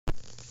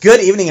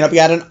Good evening, and hope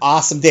you had an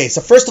awesome day. So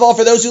first of all,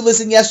 for those who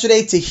listened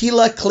yesterday,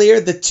 Tehillah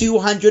cleared the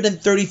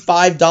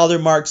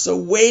 $235 mark. So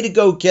way to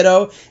go,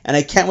 kiddo. And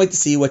I can't wait to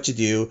see what you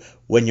do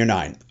when you're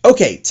 9.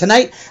 Okay,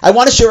 tonight I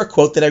want to share a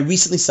quote that I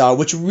recently saw,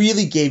 which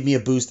really gave me a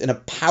boost in a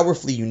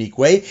powerfully unique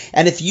way.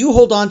 And if you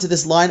hold on to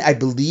this line, I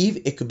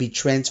believe it could be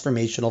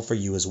transformational for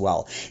you as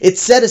well. It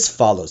said as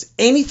follows: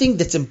 anything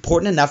that's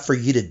important enough for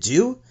you to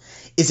do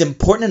is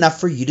important enough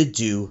for you to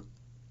do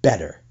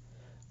better.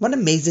 What an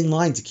amazing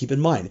line to keep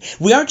in mind.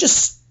 We aren't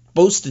just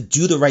supposed to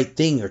do the right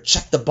thing or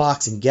check the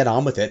box and get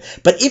on with it.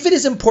 But if it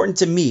is important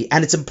to me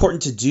and it's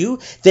important to do,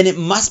 then it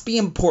must be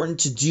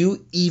important to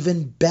do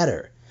even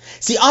better.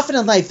 See, often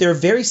in life, there are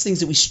various things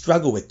that we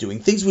struggle with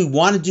doing, things we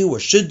want to do or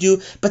should do,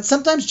 but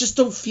sometimes just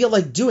don't feel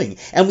like doing.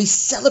 And we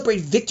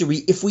celebrate victory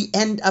if we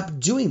end up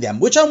doing them,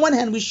 which on one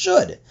hand we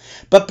should.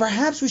 But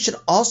perhaps we should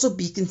also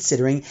be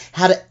considering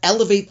how to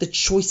elevate the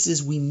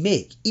choices we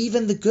make,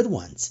 even the good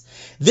ones.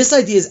 This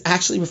idea is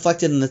actually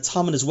reflected in the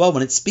Talmud as well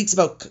when it speaks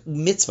about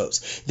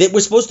mitzvos, that we're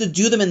supposed to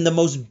do them in the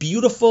most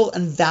beautiful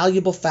and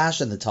valuable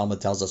fashion, the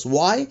Talmud tells us.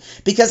 Why?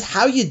 Because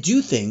how you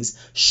do things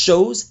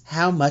shows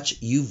how much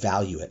you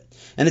value it.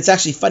 And it's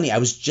actually funny, I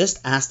was just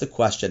asked a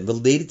question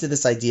related to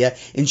this idea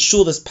in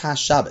shul this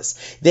past Shabbos.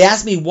 They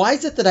asked me, why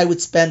is it that I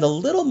would spend a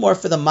little more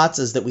for the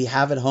matzahs that we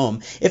have at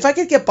home if I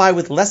could get by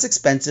with less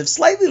expensive,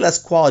 slightly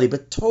less quality,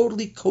 but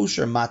totally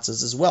kosher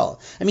matzahs as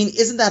well? I mean,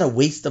 isn't that a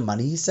waste of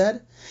money, he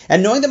said?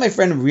 And knowing that my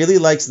friend really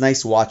likes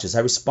nice watches, I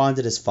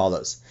responded as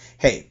follows.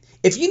 Hey,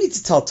 if you need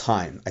to tell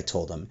time, I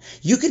told him,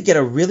 you could get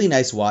a really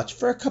nice watch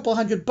for a couple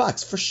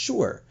 $100 for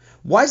sure.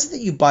 Why is it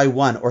that you buy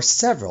one or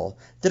several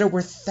that are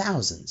worth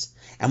thousands?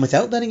 And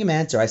without letting him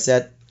answer, I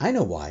said, I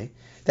know why.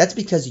 That's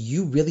because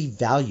you really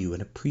value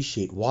and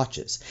appreciate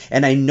watches.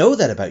 And I know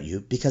that about you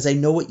because I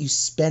know what you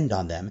spend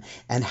on them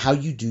and how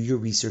you do your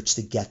research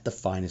to get the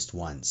finest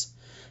ones.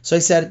 So I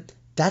said,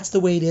 that's the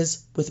way it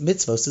is with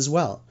mitzvos as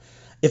well.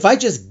 If I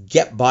just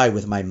get by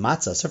with my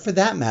matzahs, or for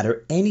that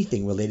matter,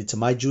 anything related to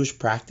my Jewish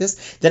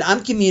practice, then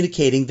I'm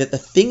communicating that the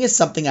thing is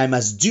something I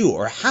must do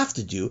or have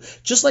to do,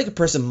 just like a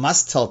person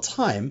must tell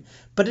time,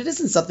 but it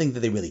isn't something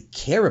that they really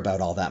care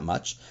about all that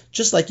much,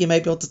 just like you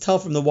might be able to tell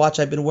from the watch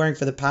I've been wearing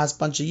for the past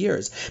bunch of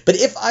years. But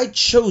if I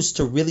chose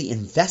to really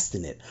invest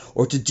in it,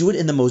 or to do it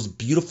in the most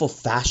beautiful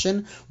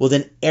fashion, well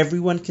then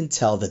everyone can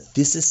tell that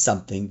this is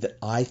something that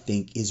I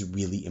think is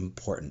really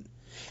important.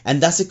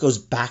 And thus it goes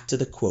back to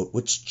the quote,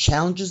 which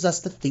challenges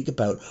us to think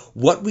about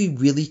what we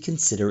really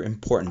consider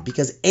important.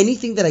 Because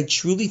anything that I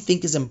truly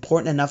think is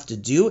important enough to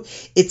do,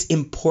 it's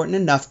important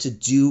enough to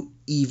do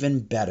even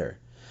better.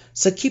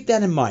 So keep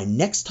that in mind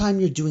next time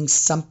you're doing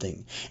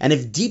something. And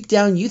if deep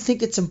down you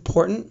think it's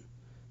important,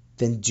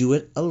 then do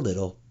it a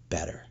little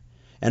better.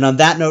 And on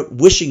that note,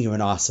 wishing you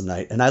an awesome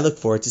night, and I look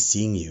forward to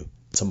seeing you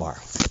tomorrow.